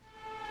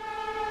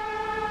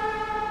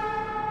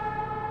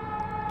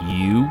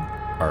You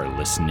are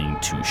listening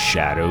to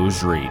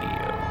Shadows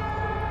Radio,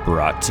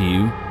 brought to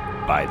you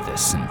by the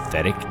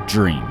Synthetic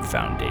Dream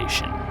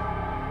Foundation.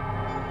 I'm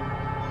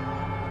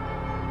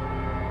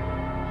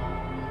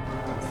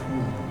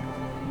feeling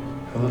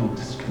a little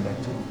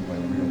disconnected from my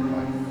real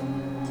life.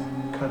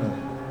 Kind of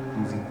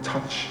losing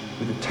touch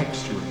with the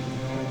texture. I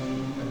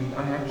mean,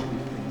 I actually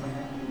think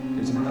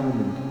there's an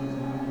element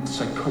of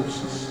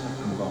psychosis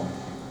involved.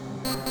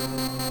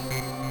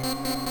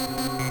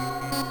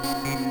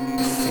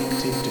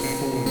 Effective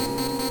deforming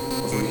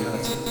of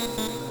reality.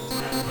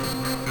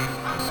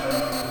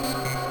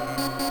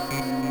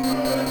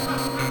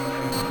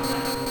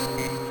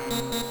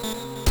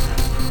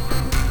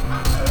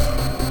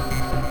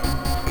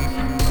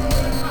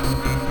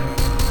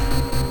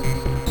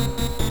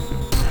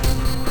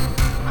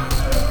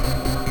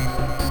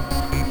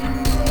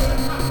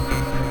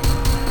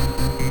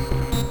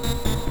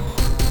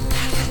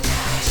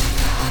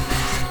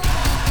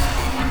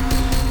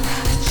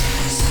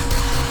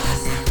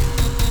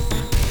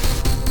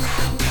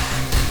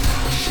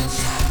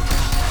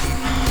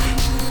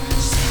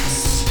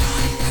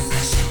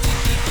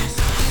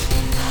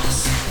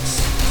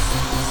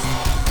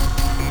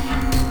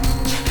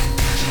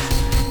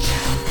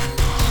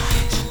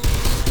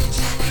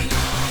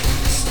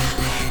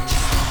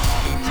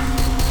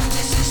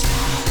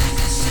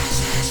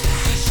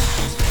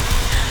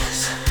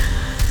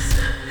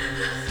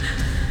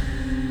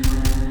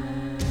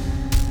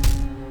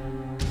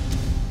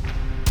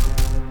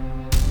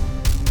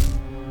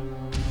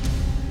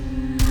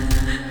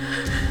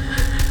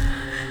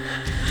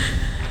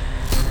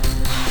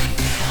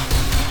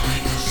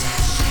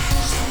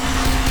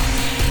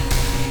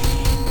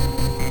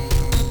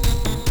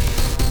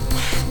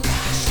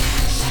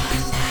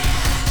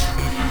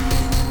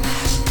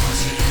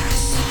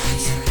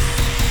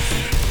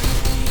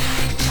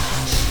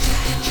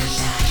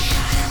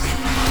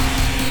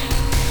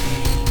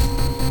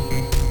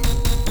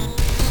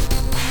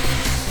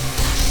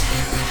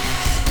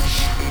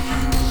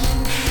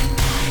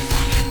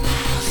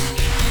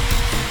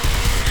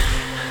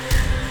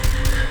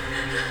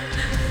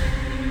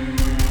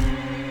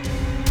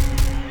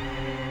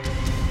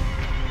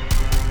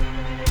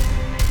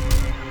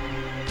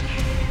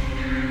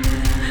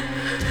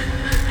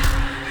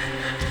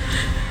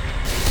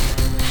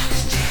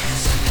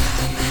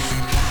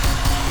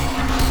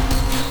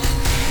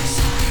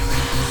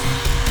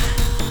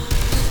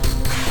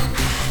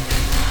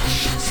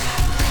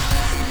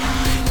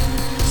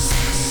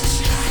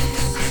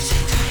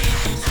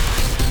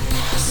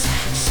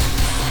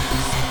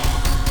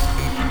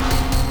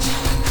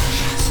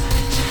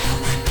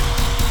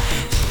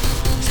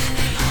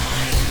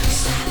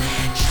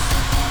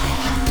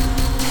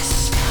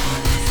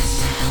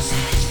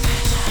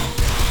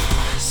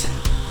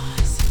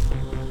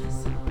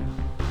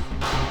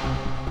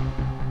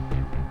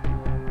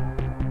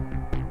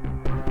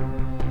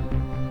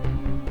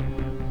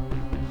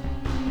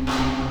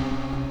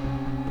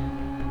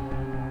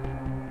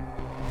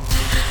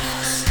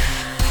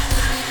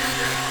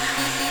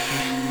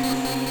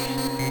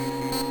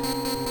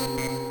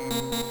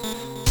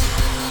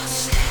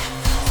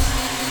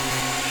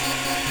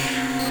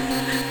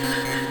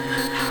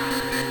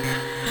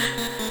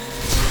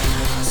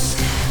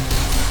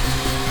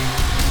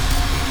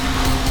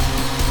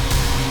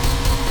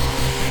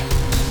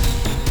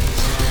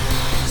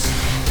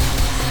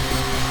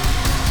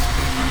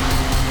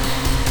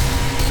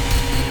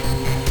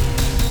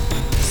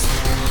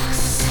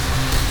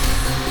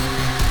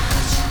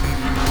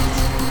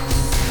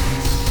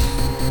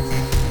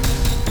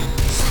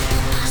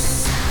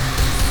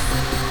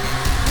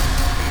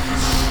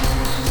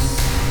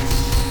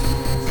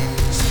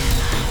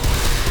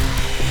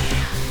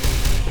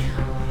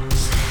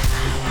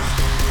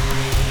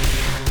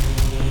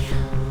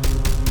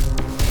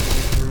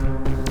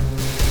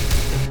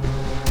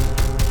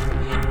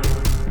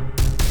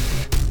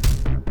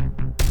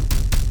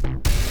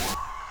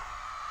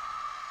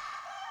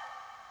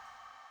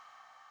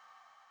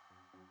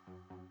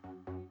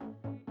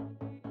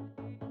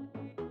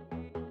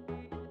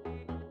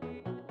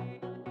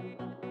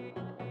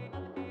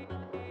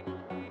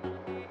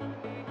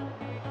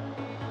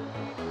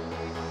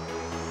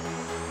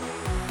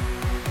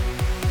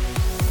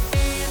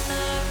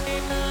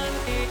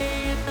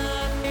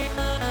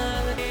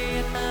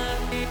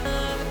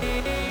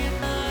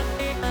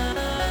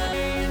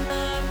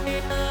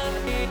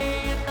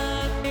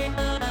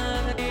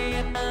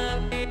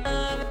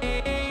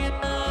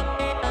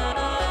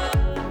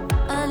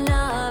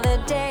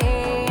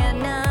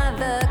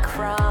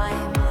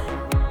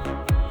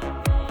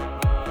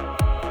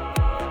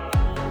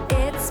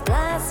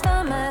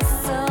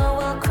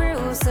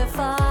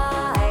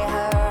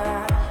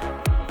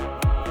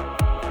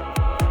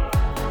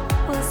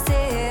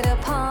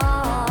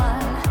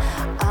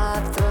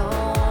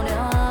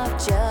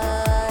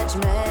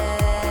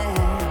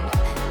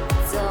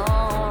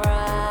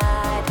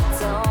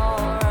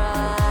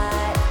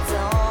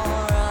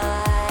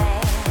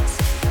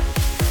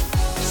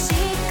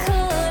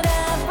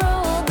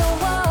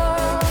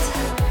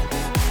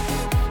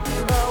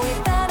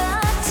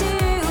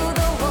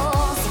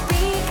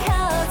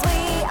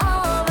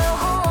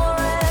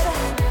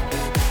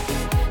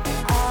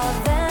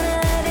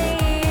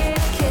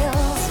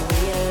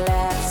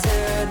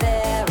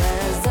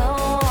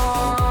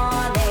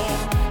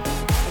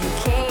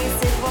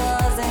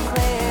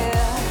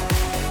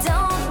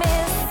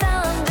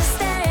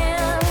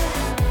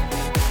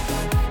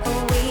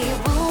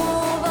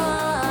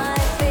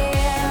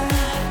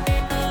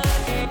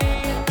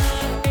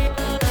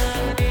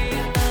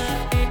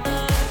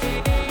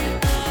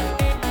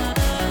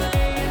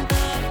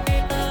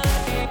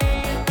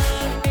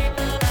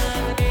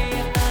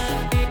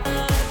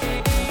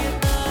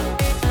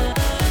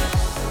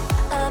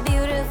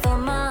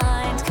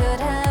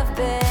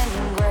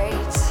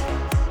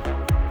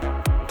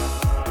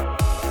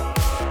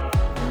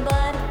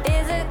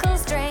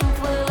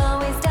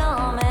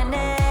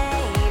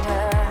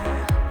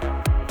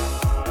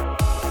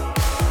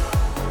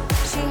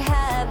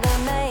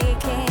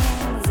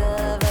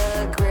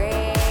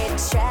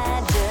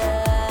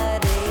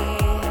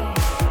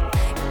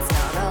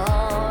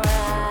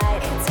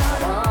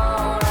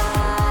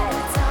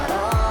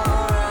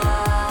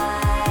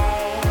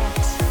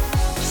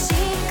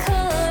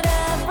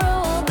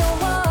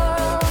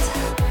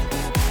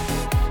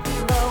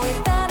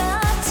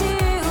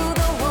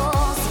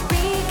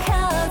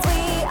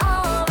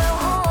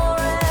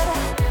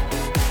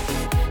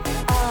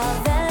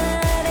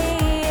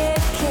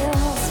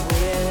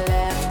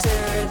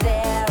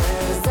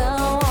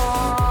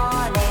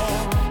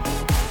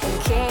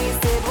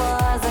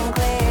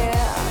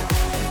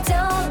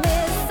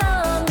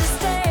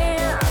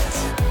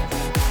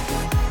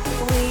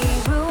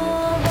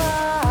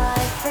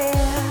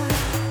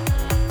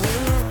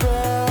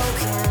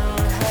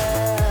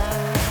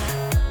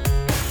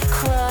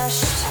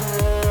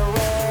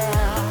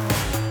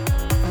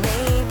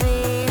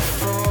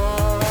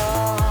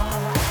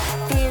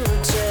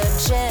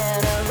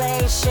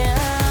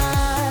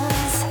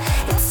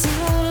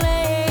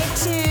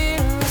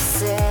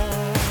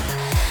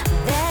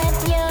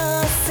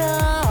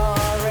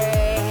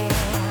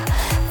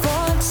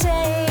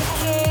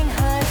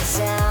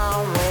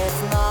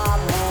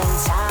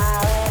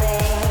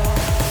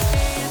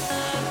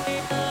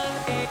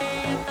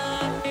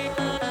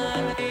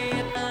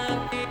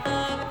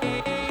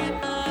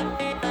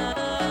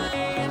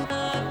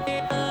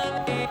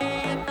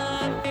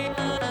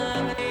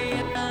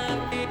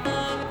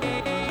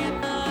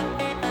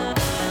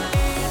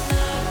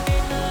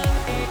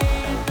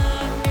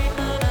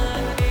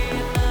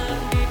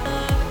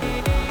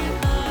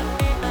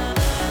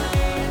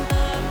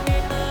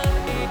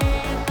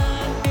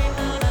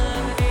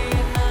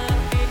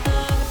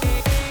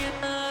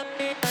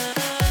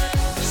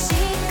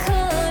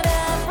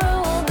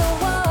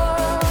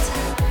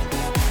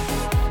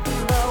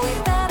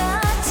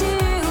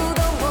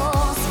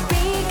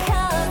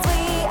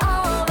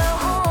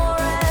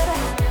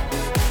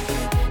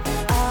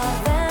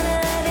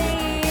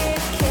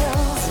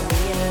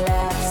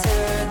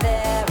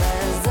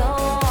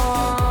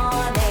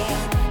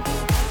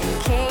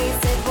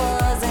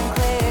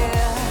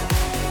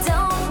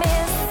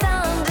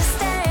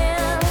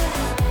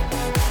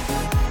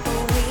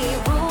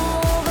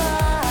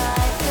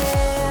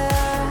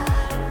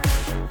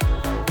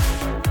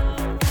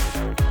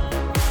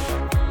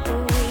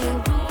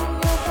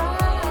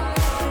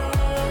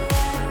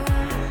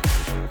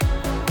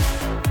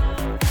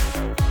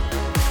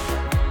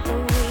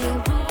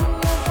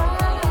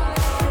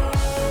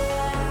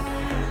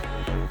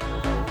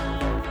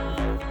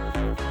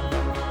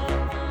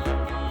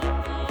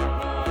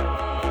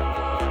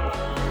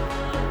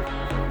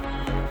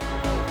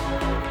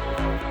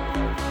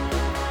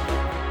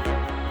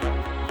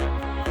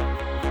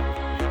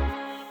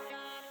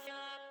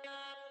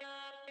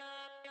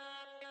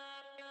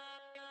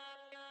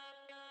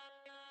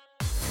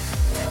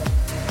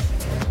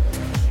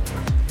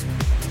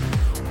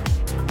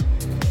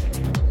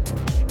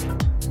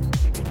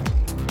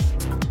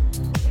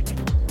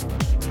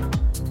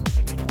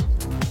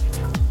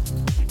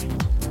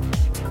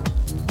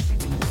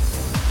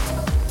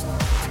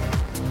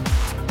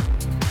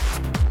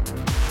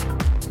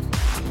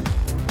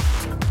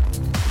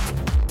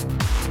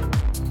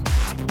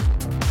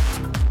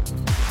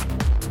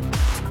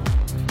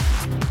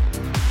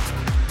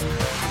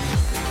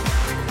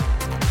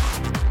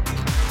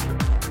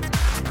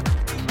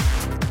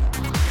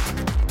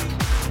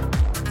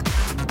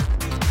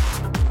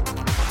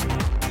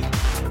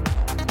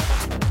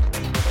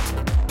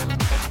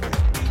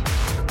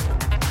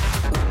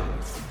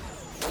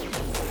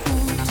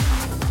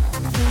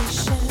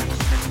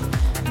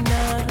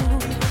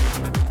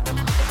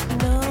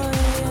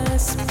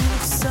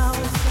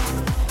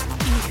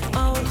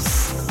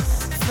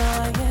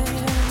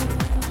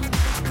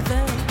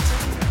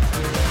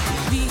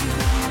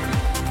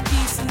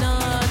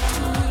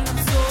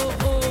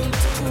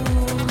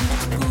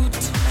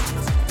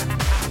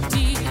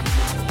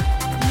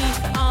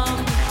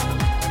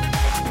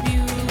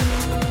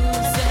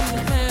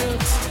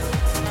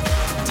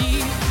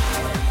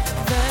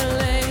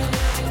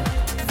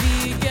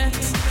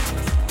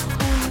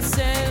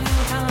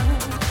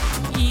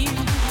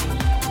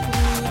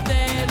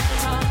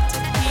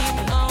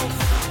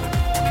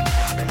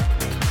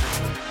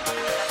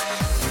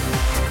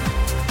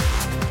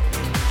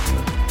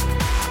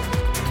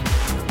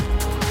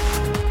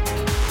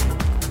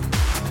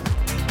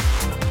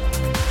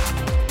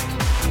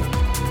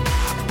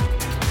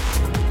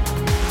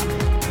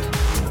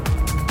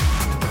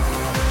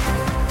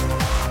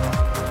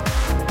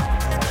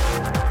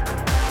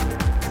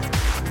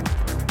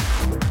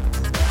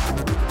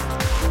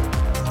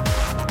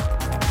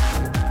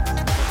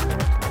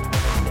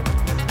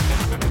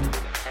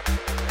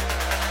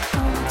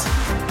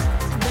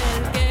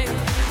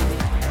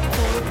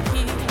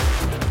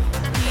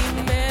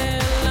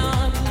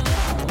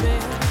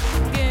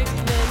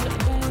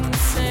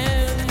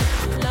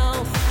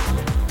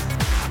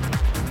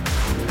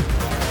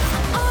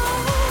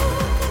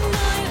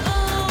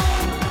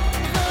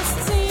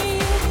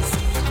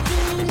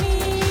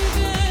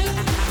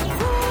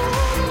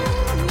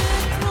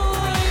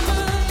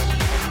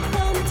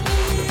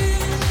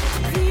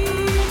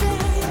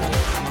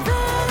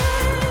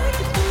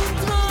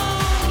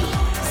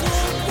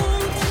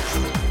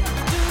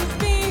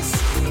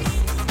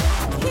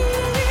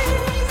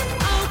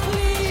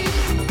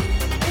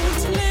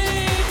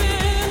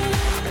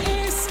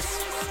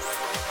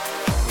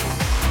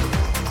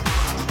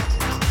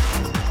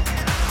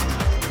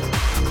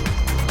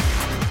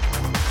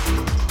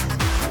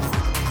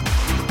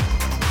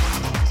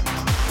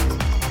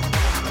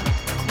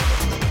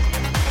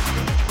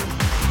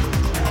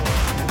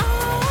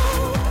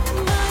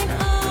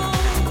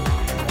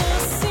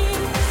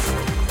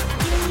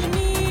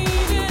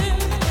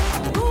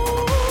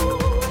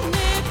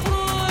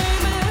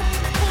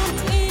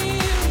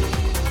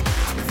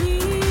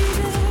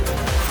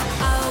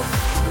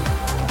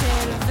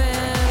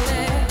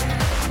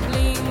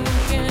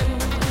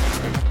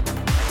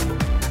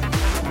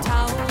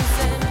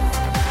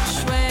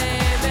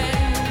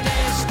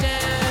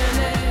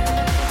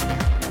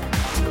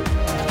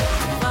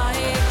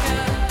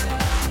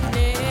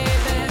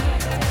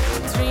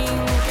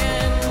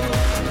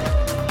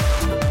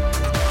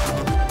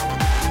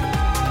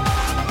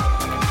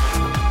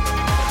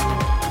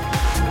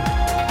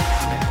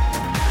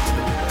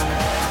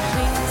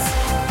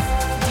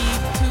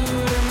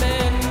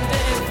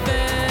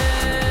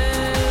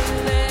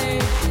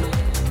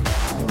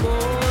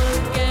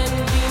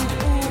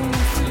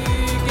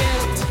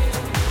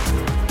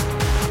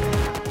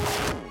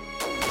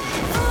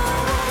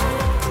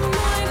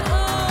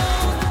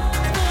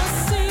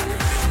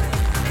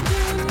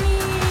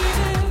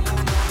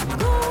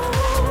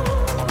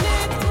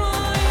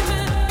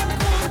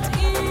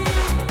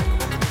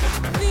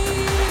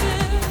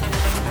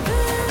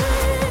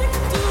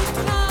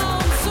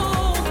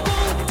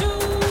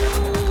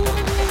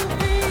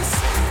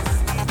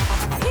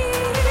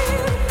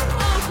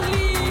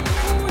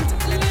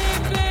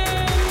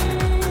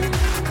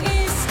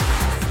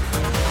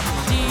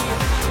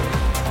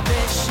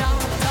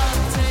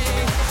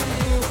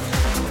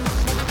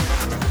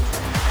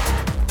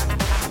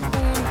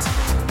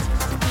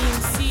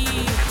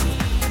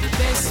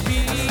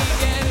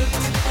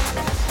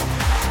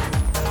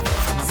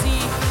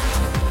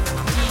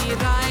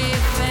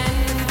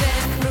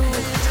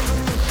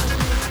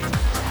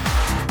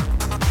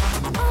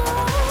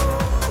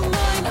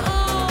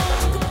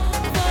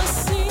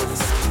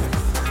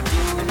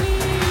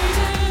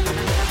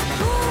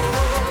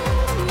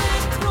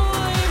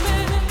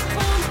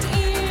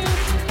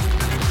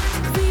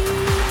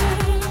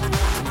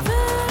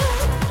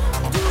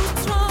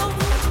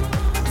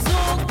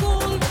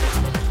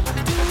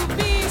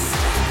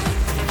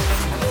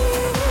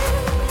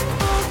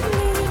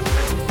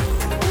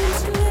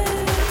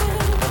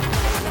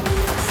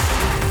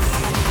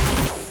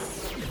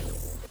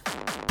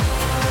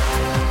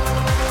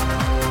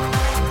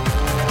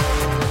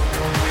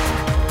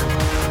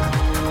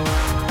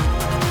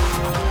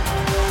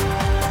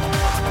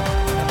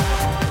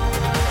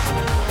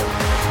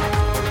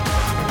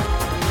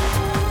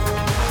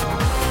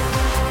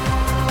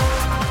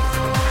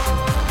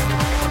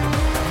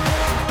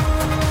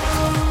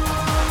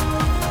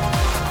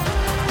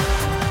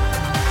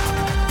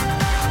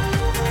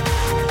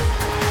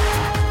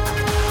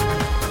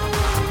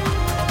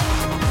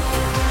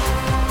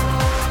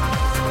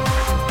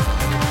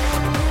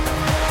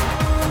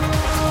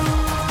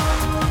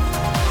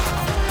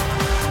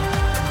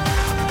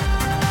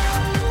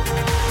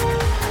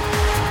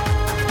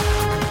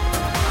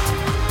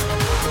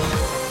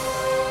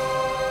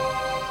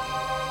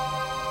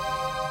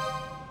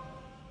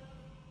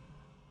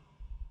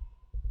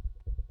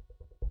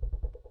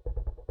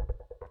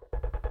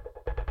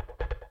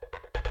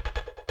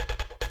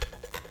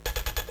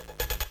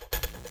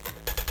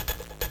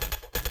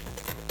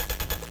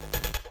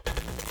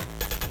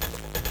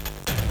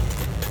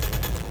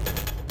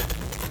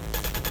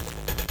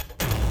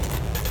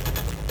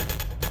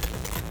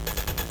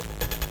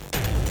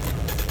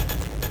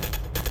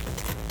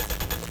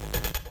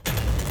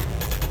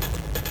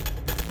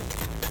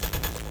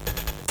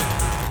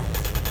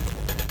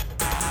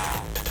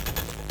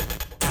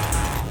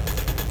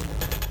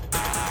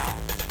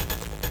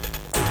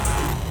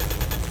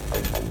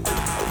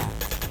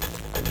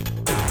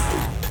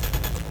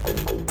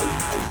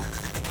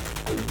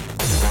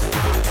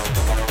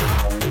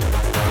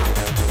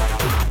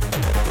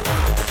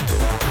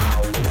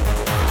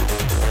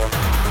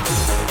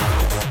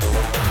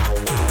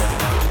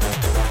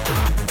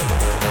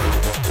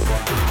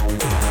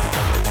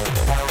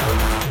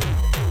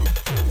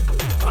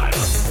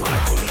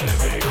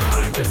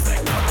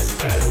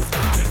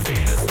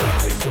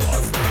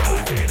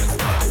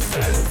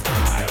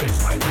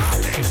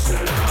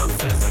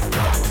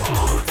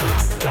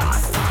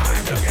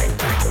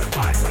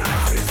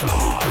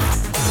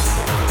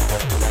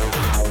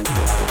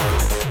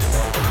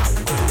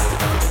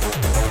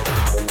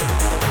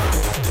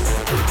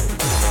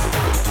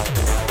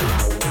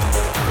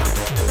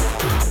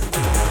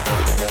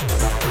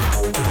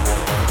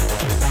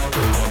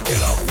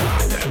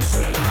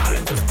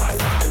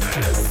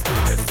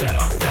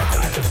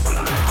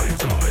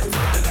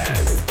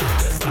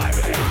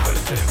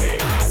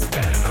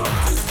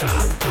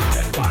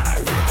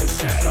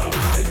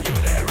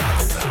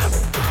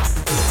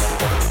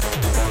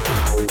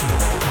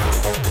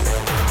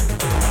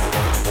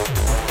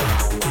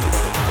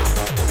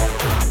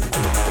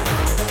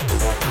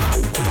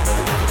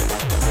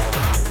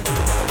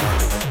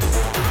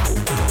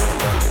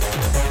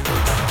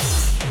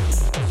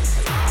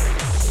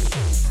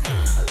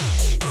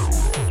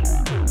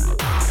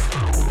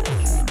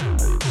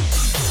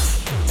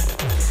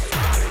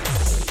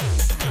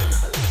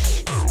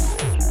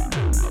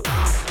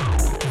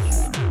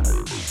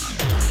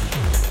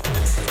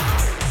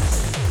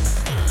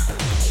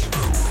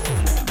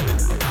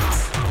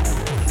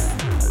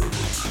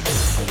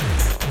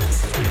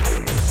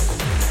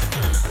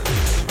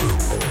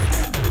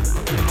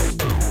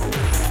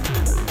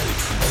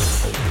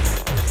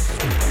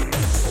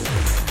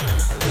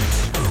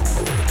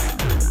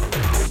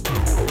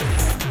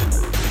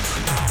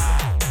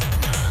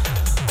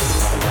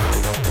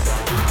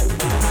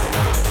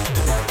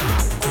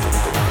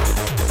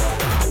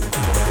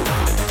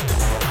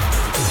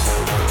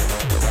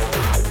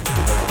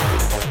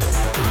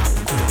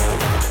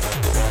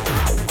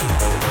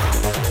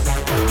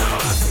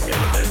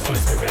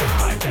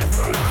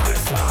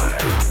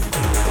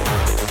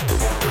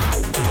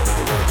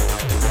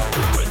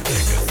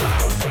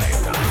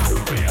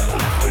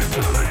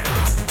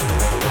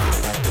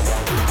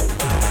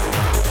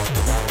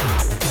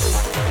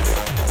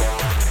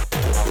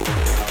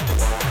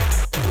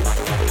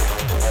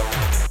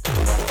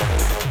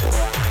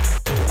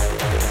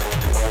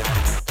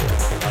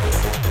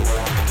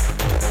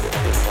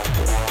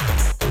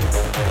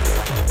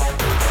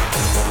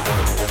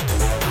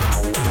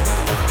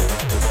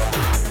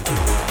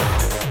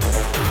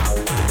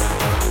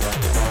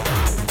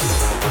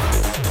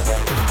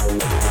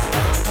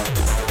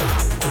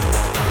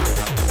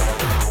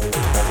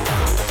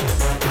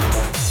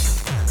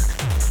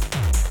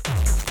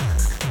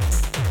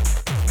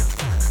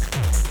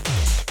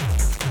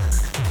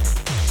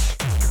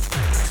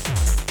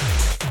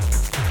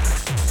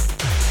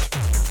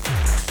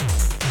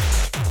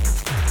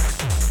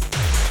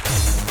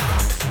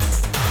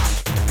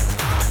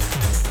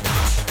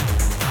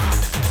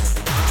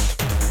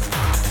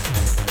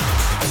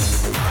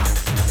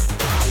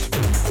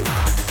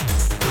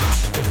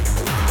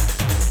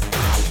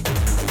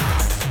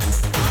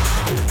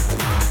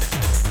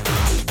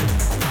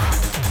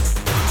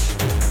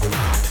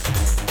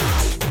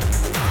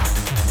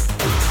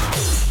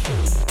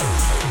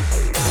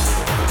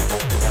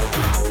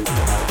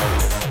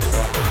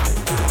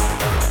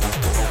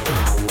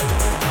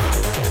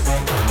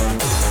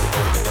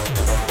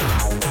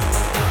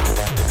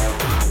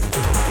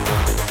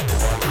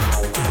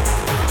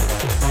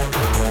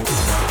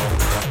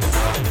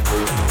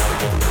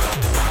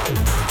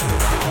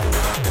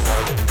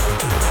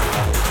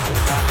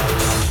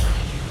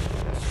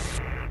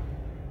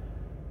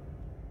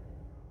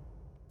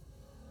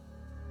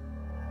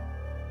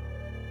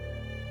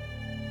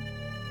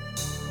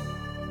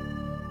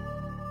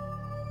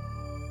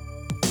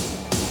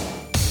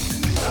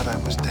 I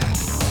was dead.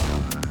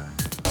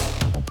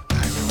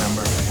 I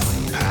remember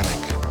feeling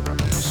panic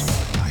as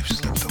my life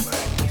slipped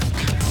away.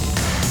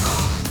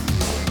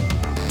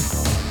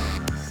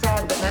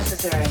 Sad but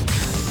necessary.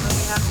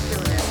 Moving up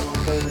sooner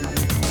won't go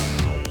easy.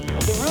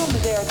 The room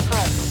is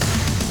airtight.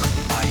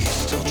 Are you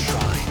still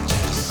trying to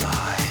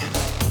decide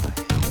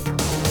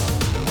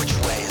which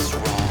way is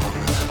wrong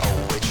or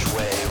which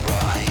way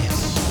right?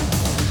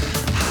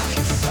 Have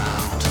you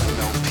found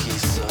no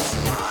peace of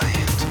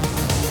mind?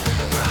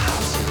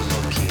 Perhaps you're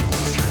looking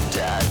with your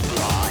dead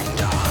blind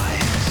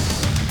eyes.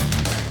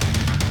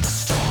 The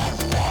storm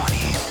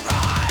warning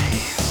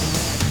rise.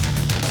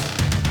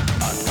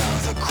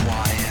 Another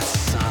quiet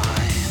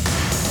sign.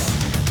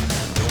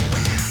 The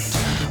wind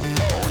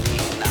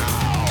moaning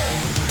out.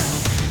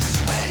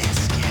 Sweating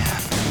skin,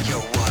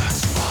 your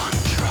words run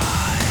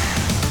dry.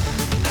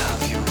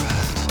 Have you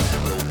read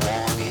the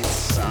warning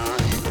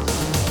sign?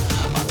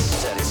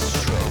 Unsteady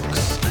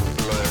strokes and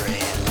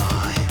blurry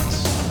lines.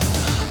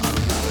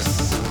 Another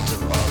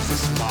symptom of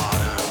this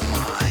modern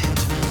mind.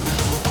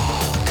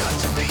 All cut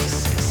to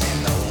pieces in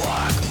the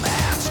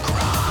workman's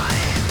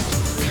grind.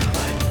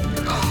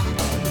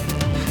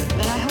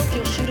 Then I hope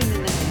you'll shoot him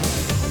in the head.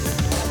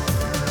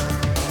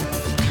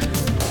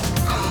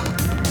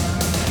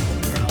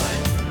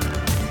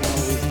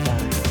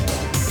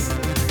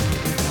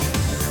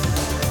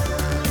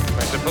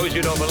 I suppose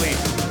you don't believe.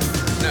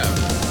 No.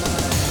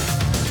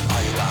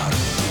 Are you out of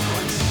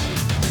sequence?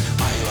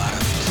 Are you out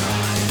of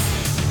time?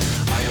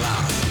 Are you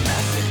out of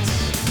methods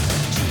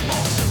to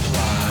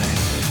multiply?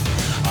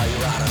 Are you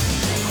out of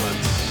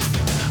sequence?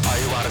 Are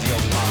you out of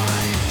your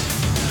mind?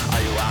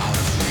 Are you out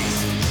of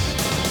reasons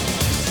to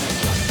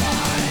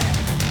simplify?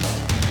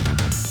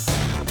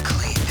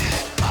 Clean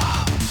it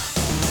up.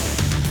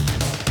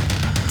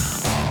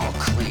 Oh,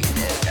 clean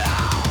it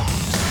out.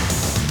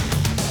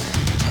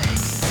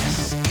 Take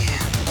this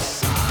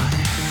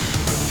inside.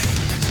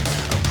 Repeat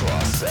a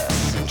process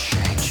and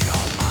change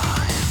your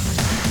mind.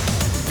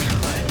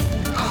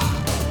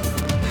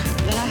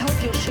 Then I hope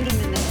you'll shoot him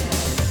in the head.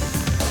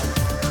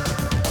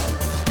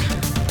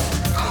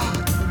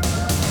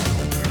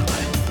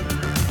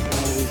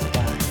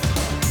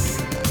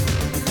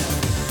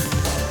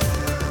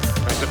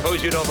 I suppose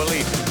you don't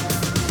believe.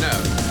 No.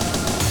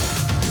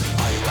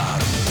 Are you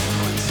out of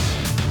sequence?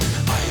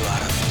 Are you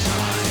out of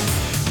time?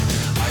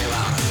 Are you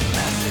out of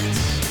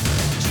methods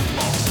to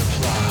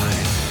multiply?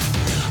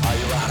 Are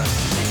you out of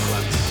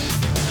sequence?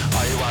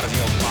 Are you out of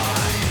your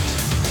mind?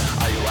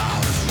 Are you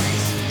out of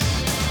reasons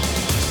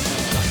to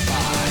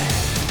simplify?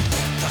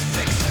 The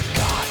fixer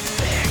got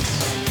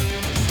fixed.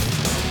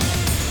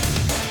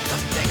 The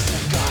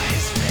fixer got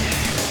his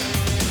fix.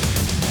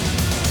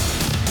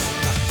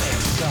 The fix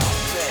got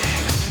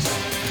fixed.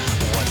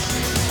 What's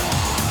his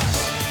song?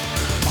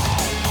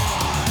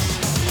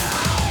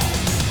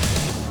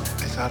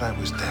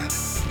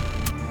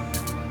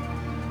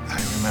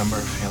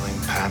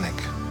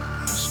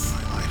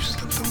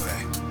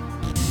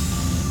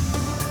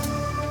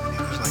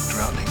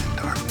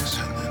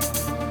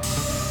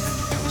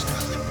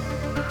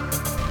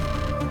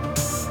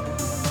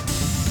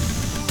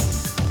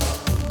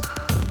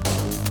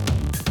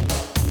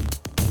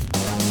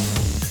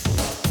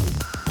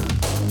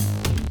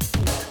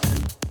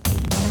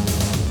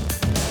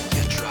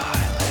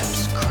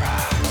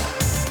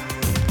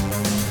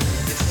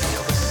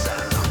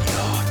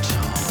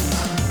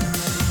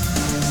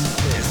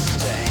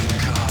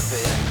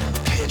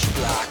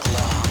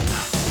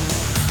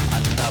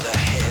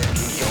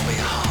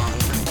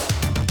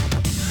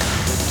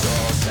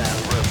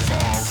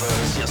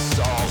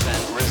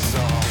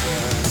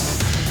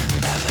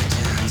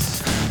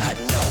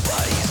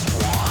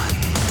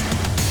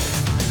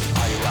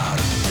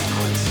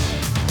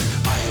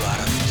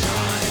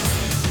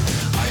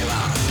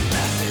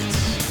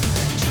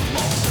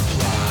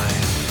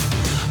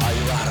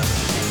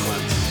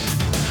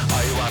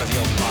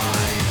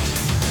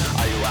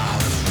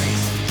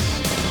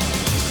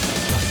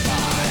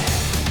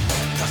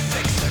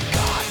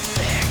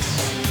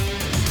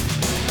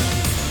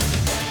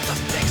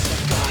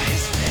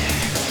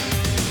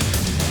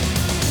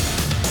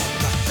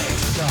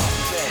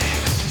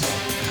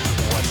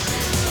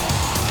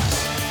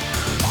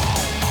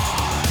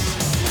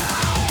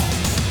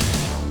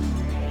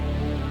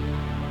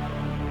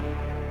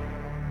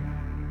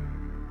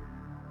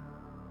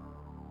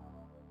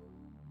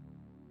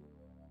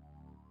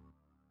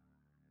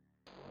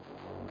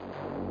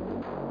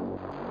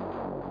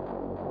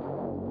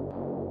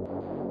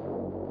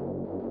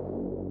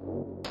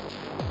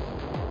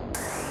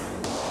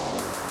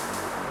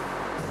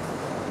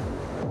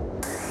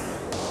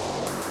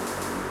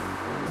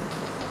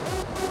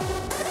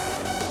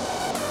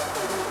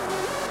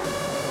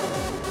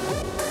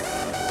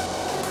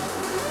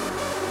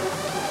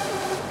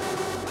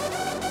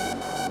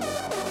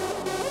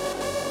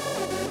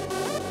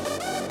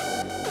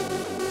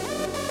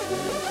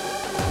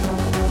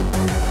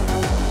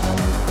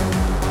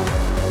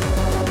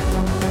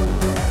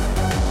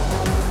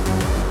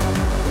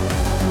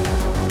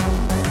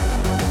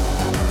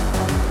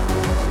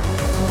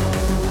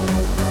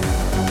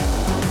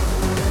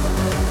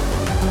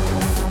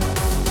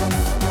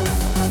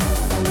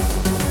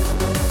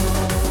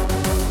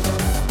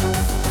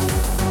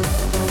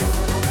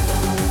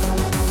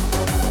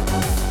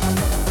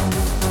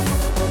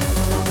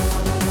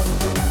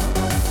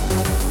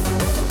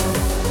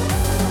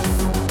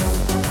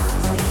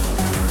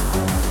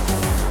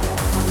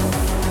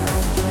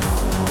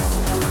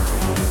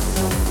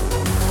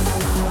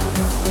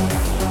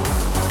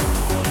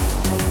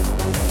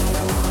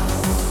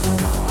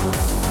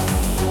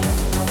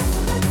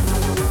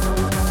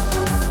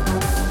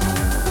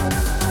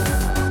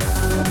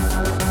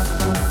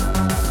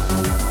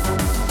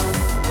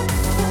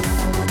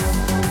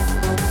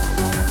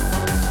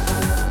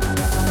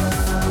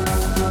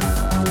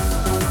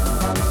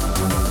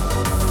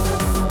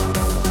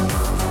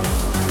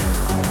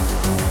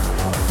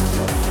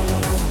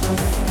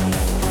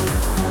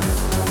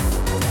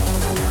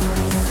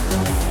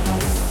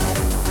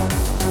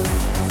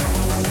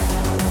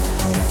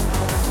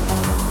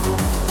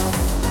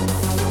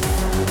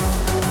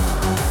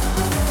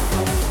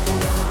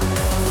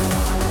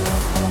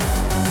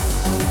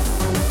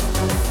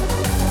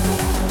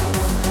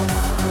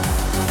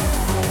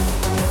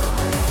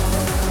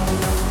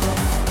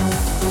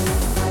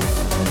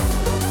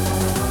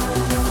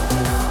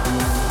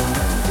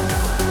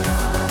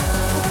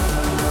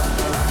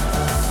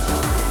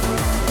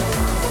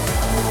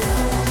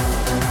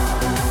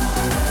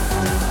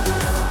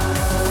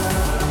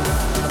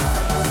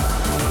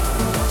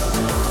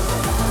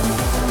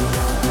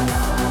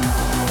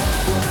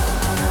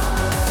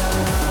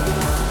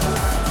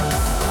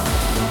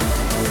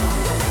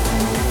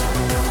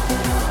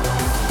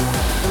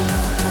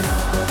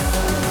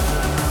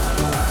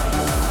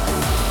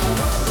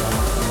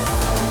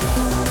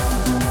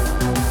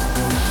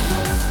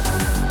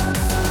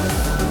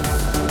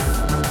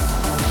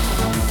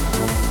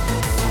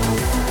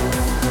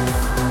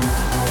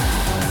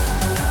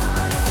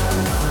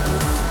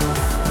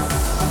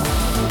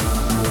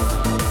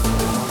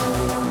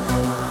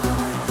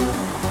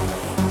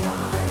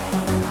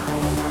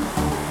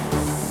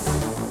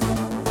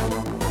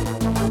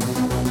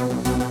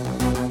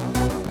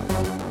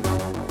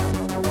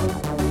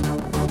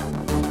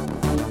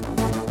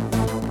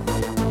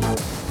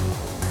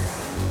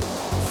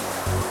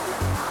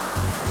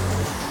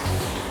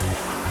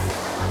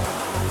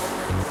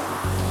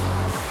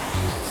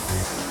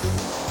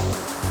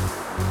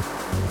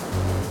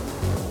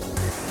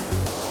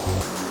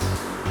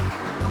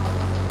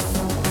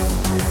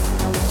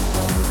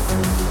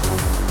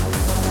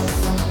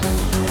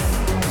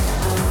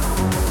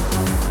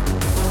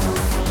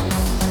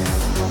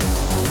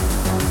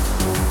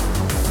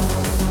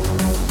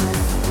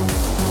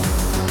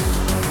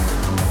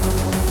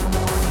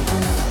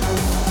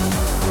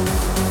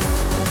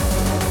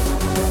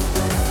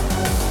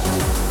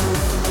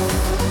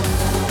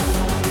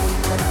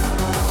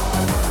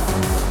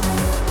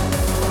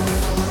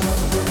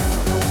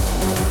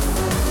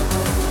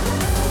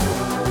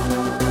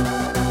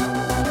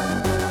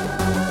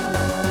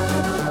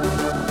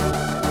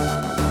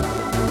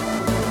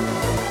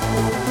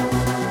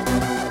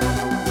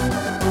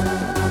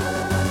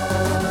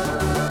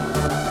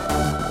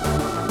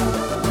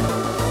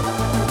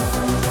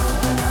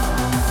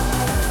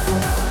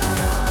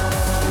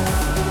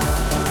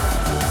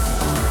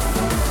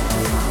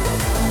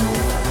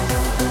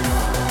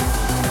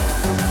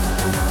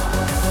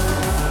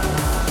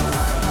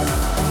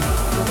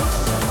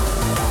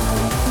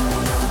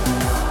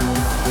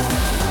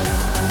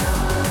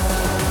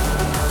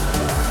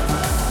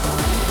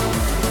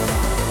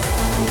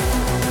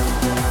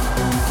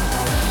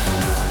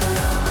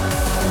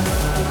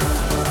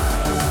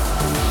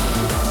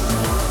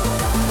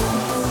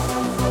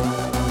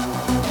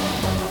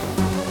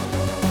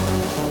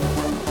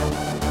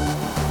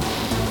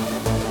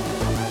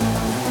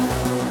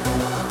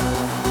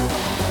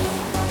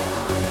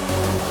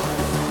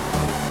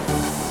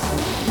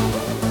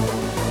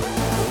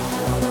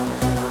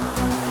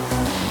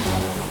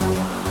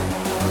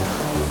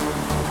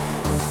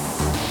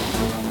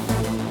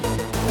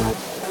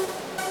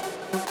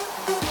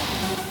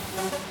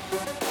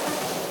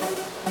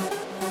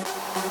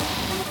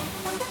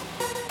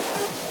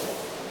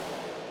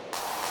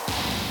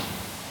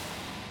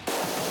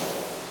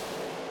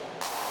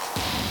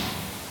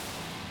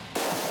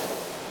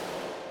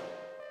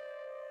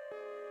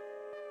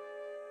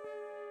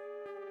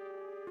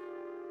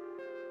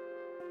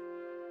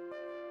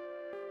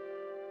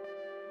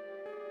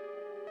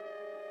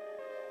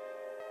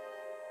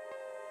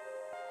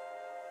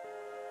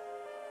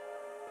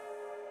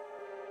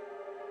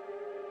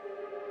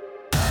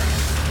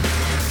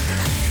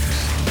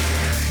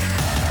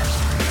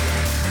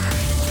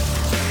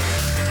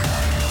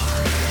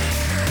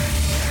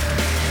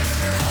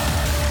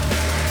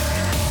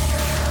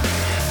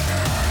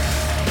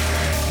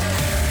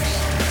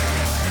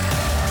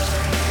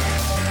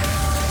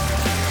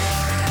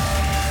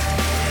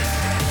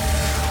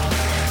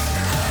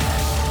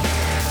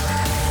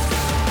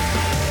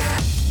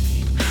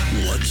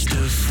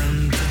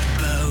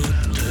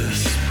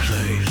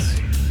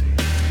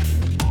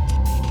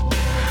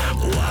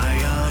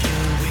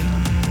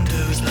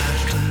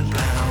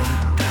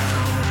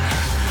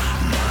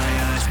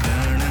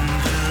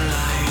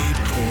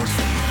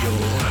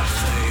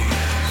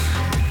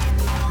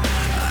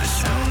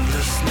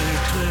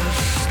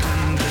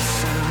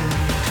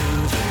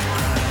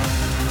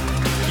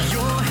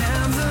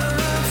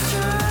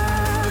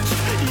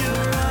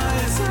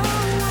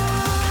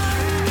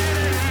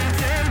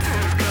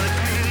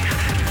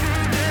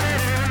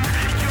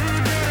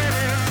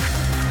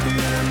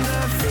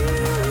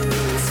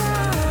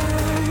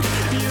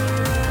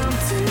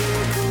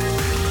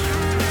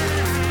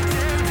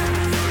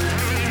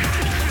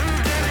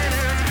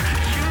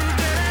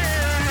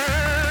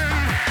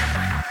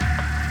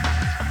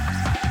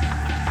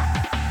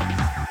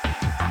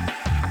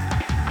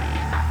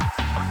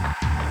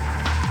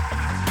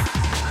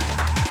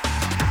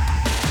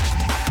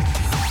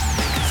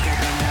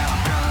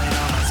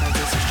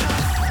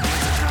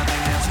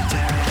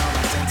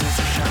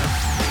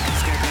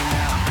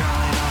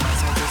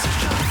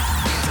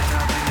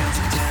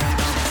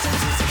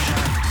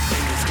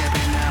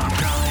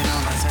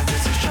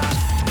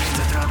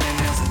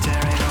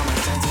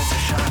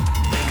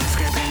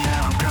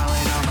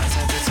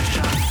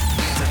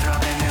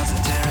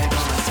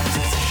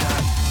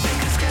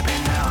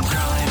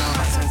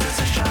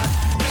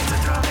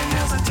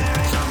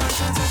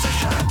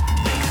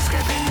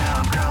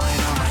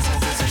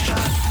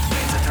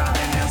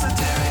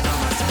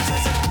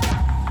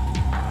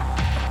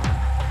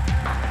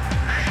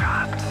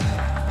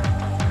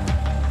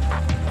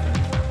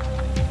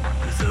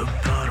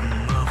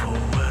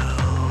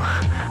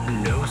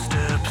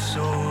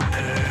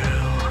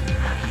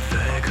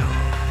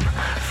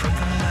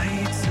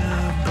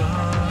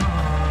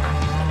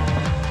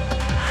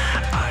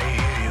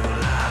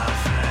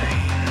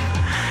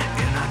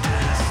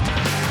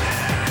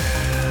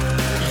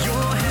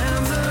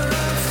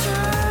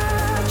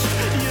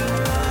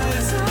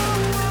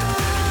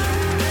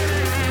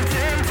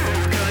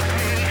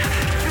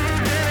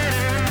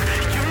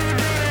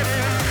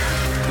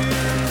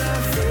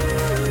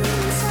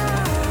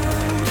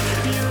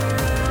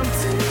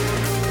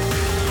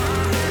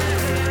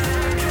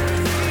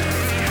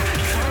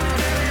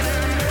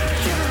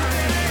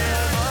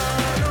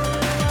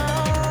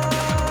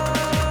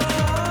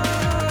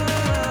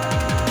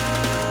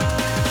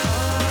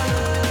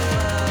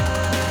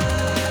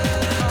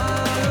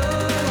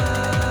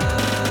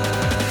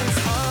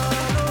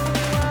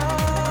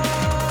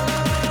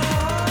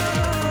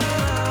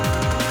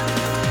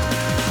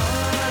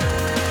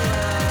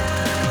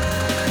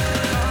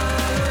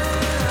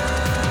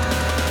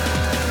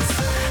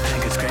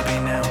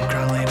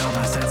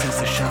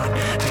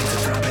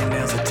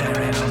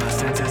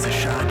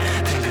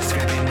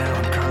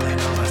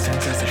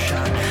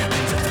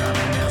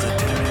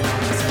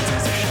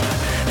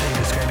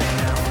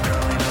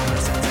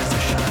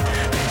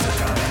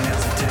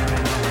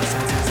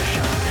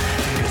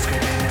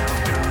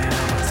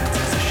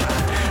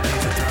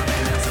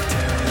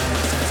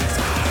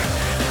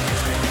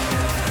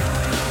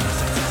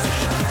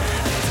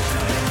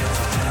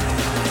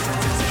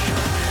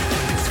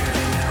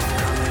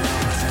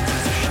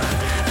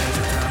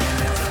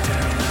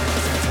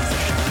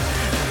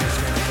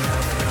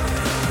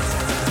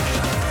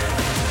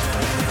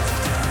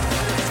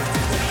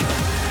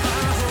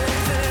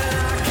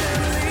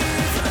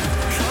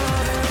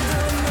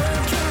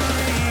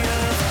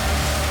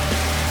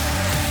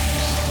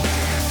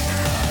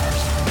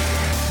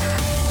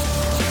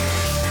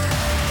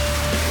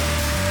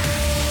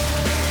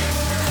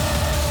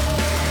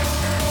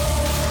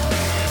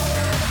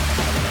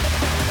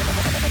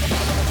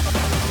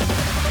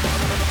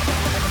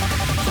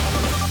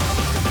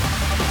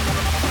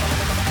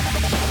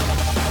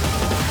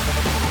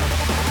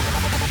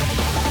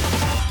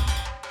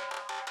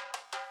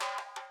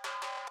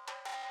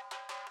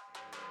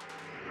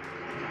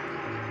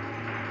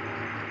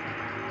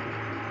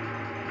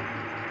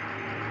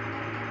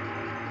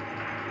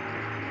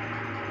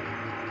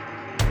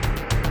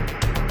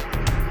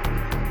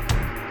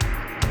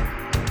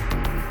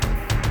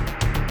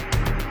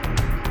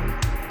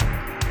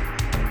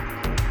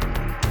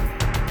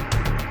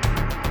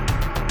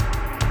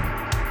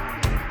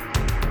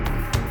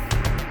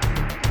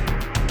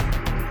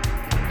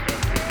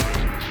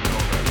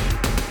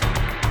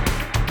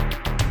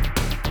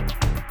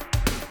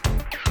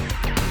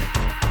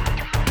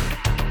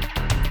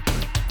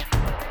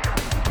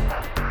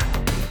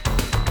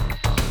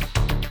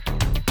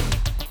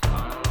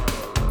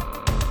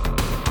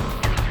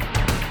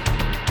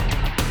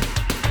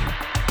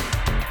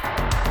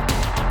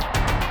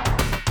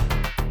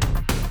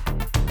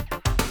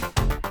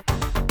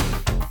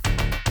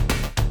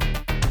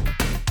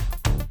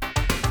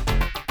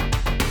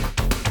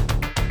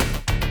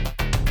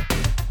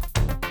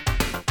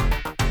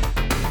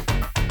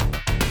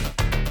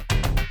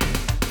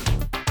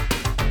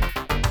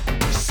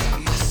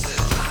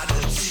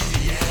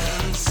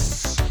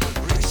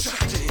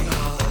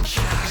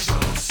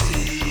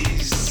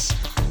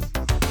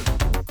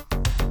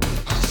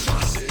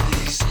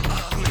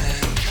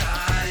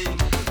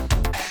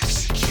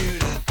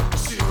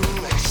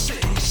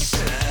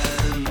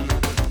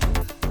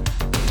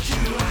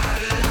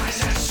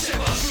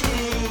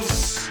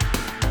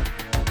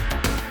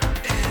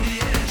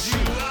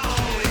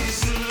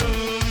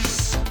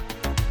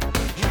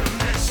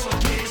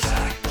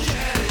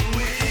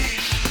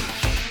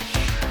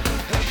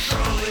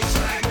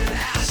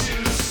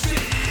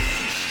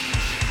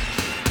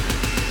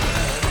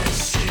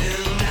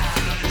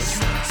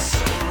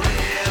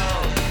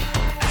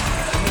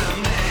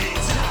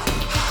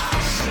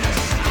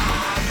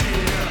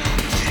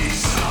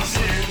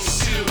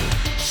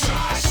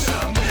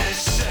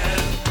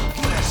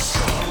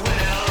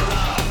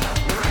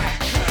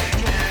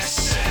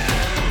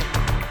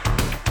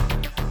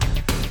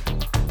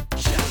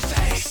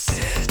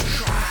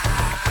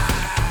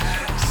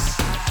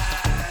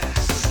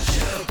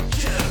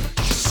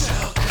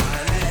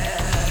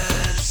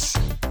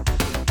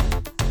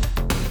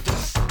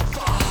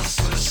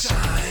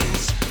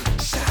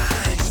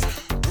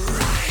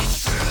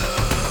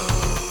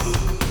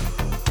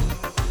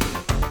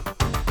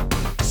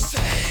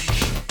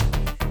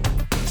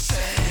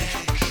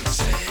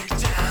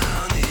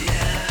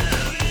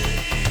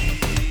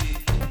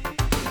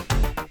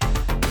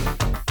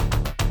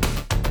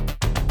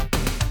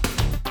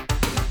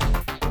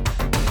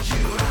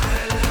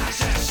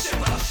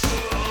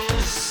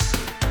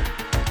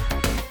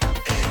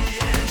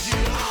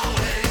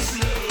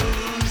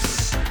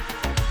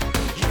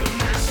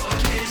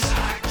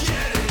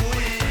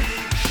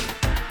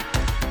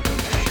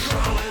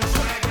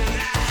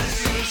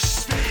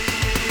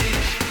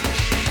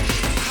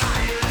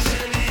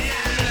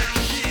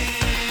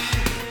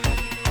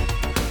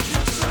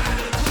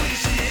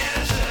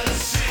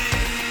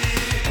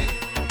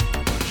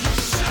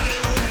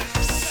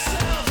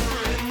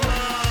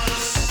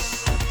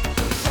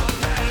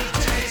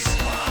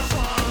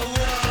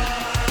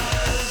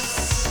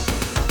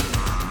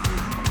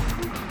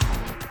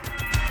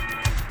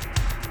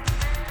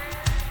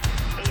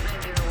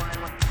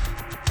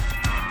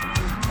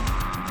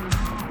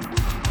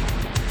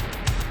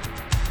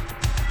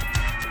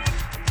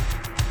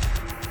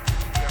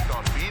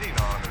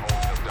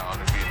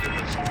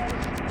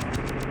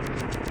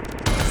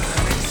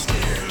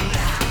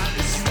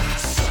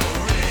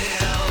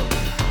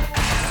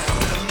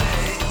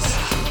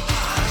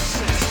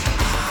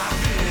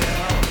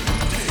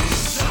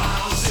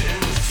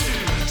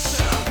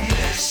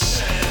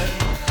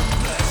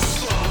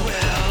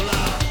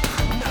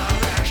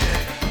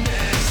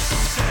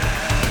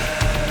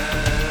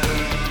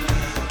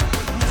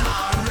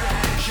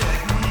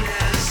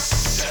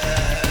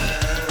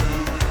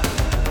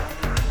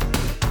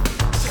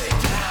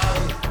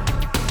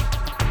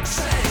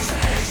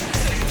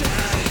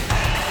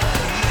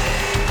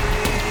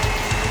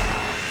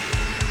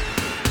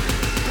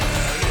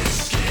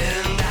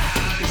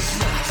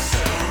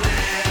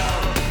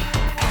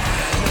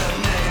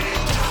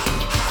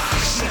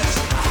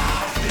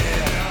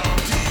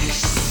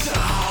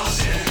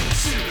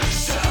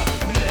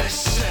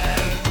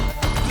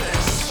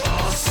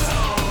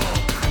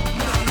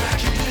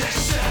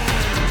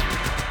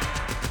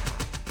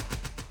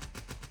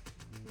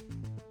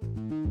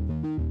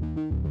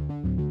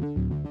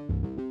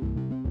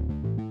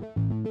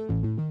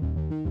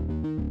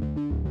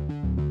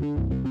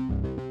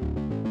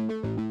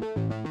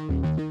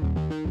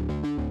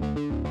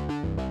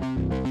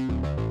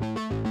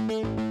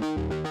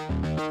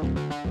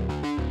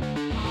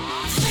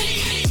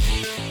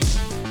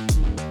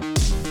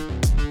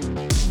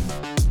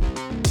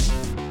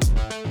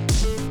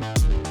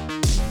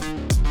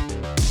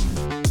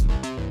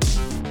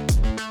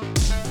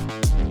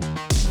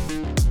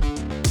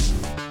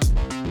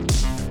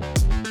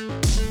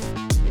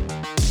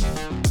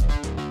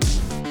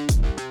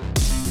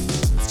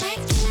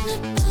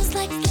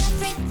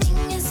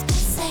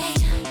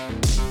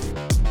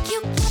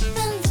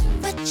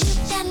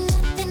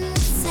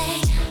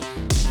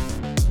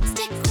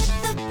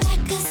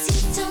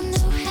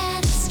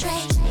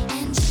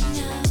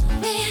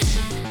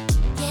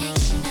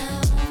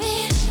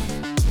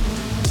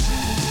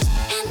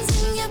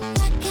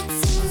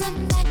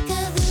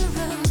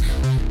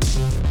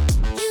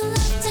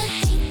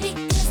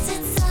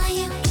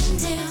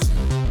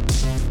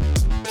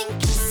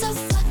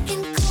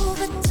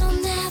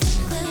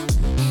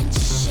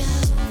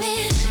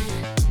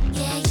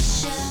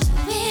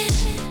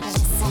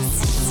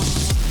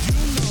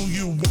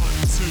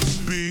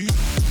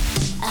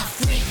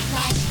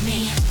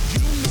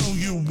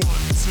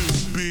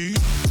 be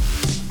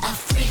a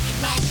freak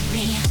like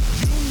me.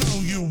 You know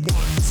you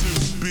want to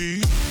be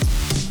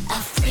a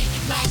freak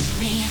like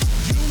me.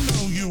 You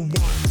know you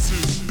want to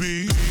be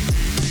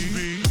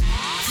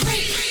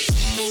freak.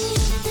 Think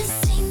of the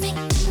same, make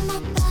them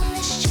all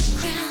polish your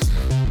crown.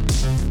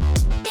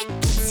 It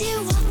puts you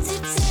off to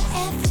tear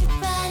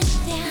everybody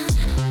down.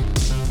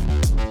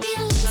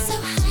 Feeling so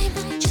high,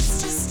 but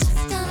just as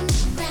stuck on the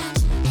ground.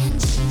 And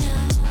you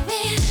know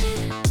it,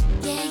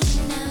 yeah,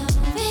 you know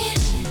it.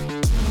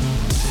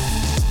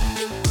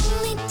 You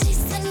only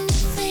taste the new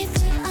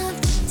flavor of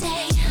the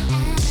day.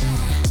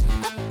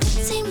 A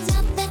protein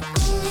out that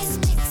only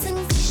speaks in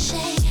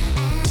cliche.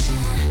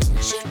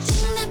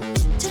 Shooting that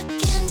bitter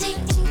candy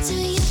into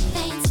your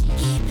veins.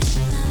 Keep it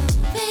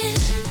flowing,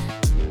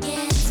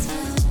 yeah, it's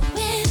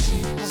flowing.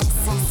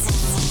 Listen to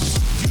me.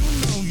 You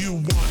know you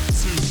want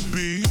to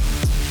be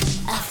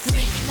a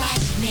freak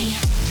like me.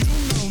 You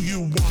know you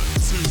want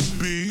to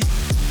be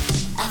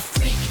a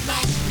freak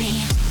like me.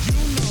 You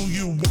know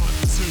you want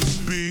to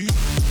be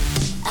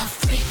a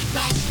freak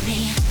like me.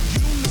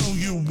 You know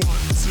you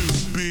want to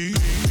be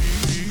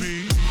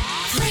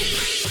freak.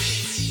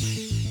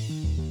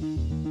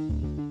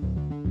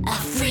 A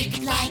freak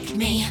like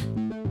me.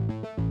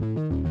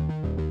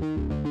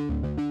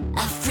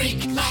 A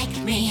freak like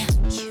me.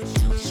 You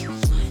know you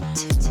want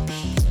to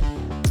be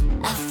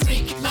a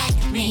freak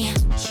like me.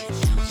 You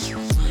know you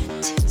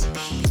want to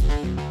be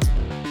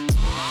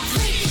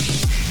freak.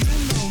 You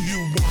know you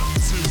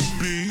want to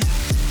be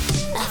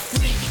a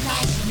freak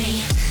like me.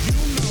 You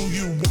know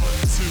you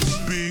want to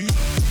be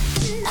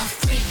a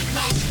freak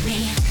like me.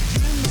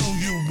 You know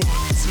you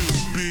want to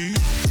be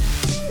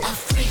a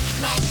freak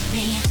like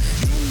me.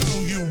 You know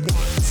you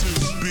want to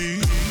be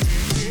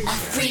a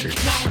freak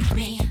like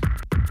me.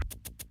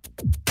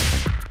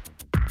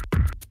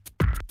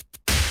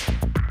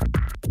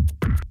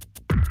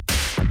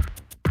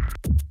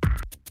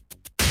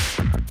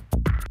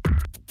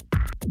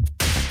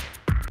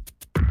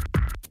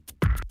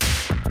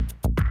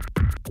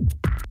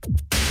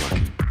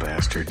 Lucky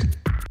bastard.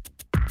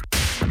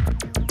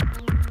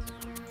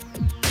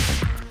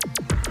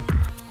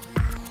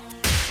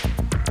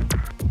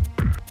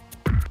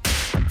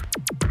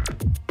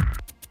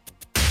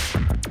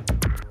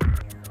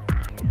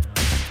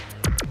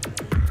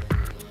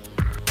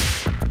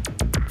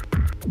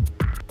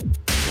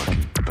 Lucky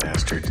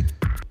bastard.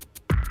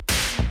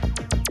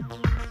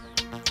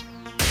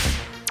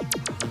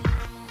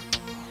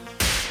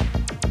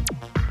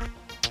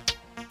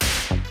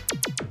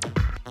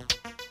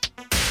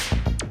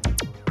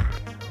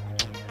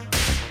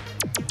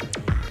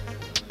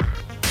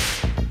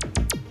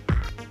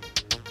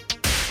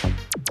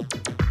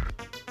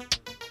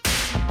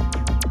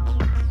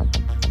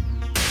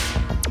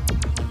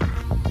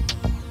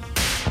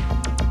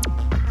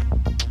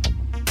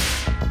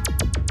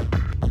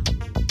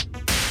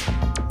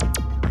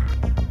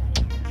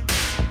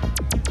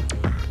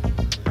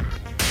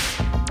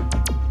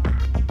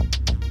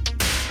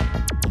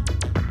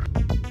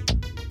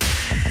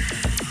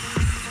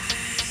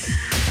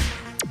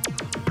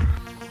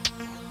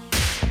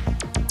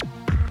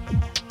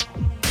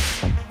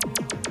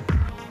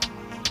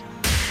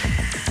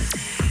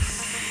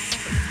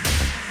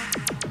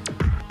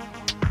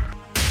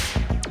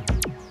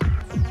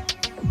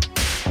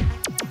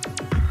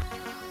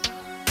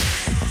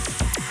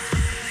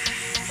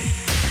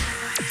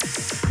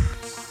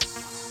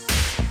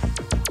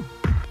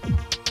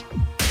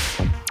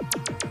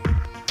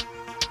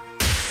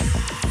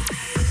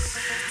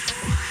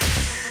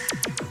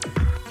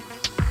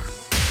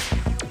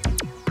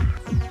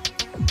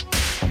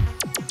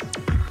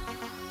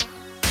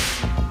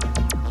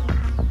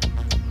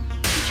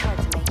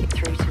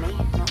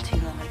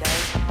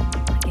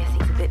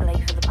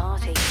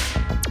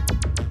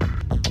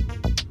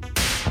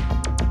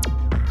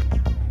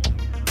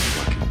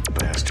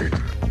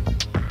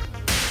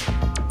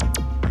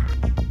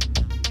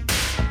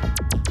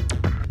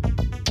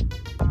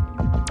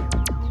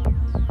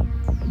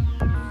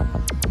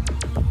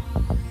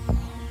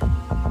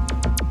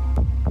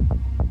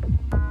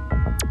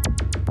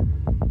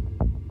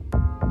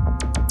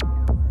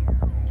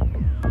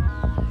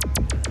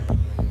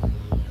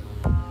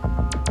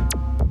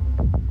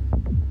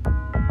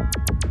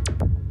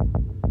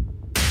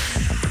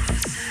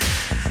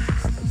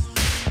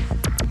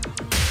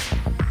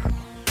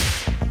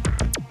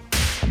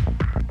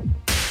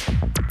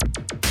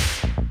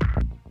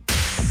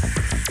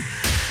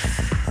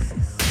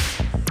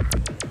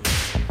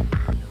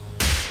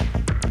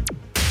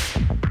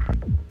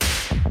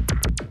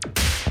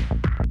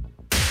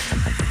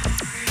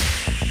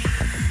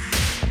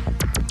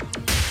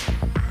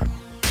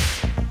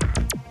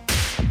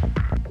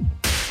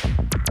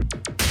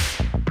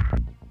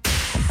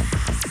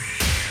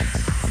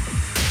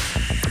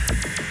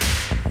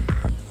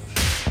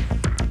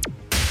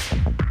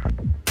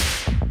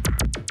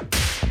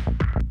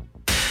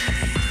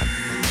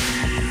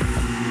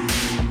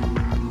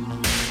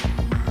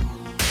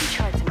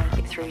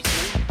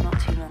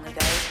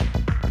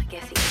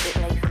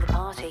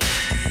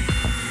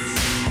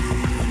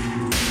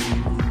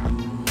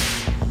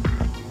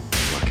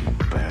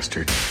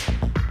 bastard.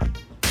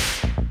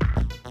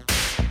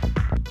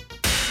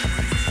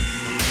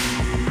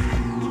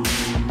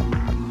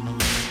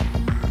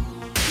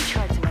 He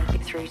tried to make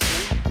it through to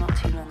me not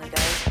too long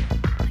ago.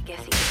 I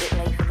guess he's a bit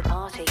late for the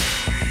party.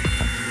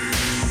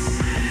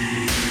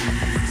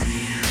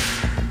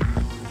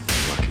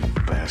 Lucky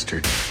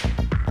bastard.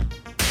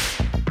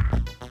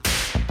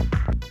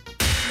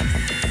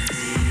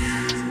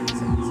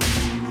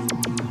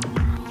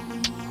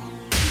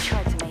 He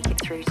tried to make it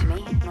through to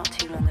me not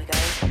too long ago.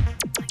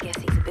 I guess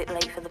he's a bit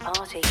late for the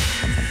party.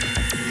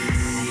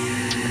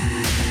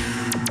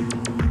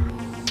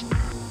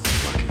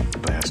 Lucky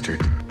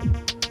bastard.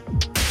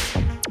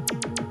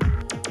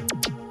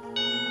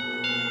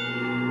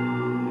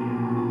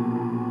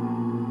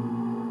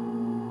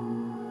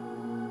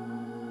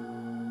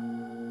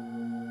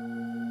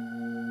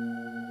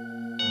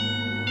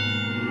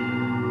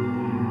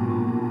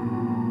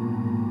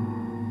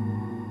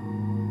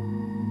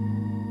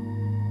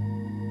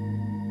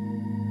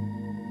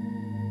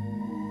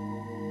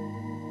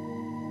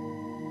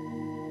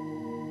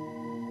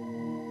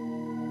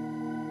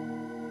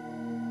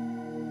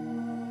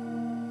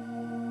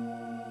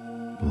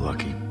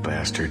 Lucky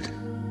bastard.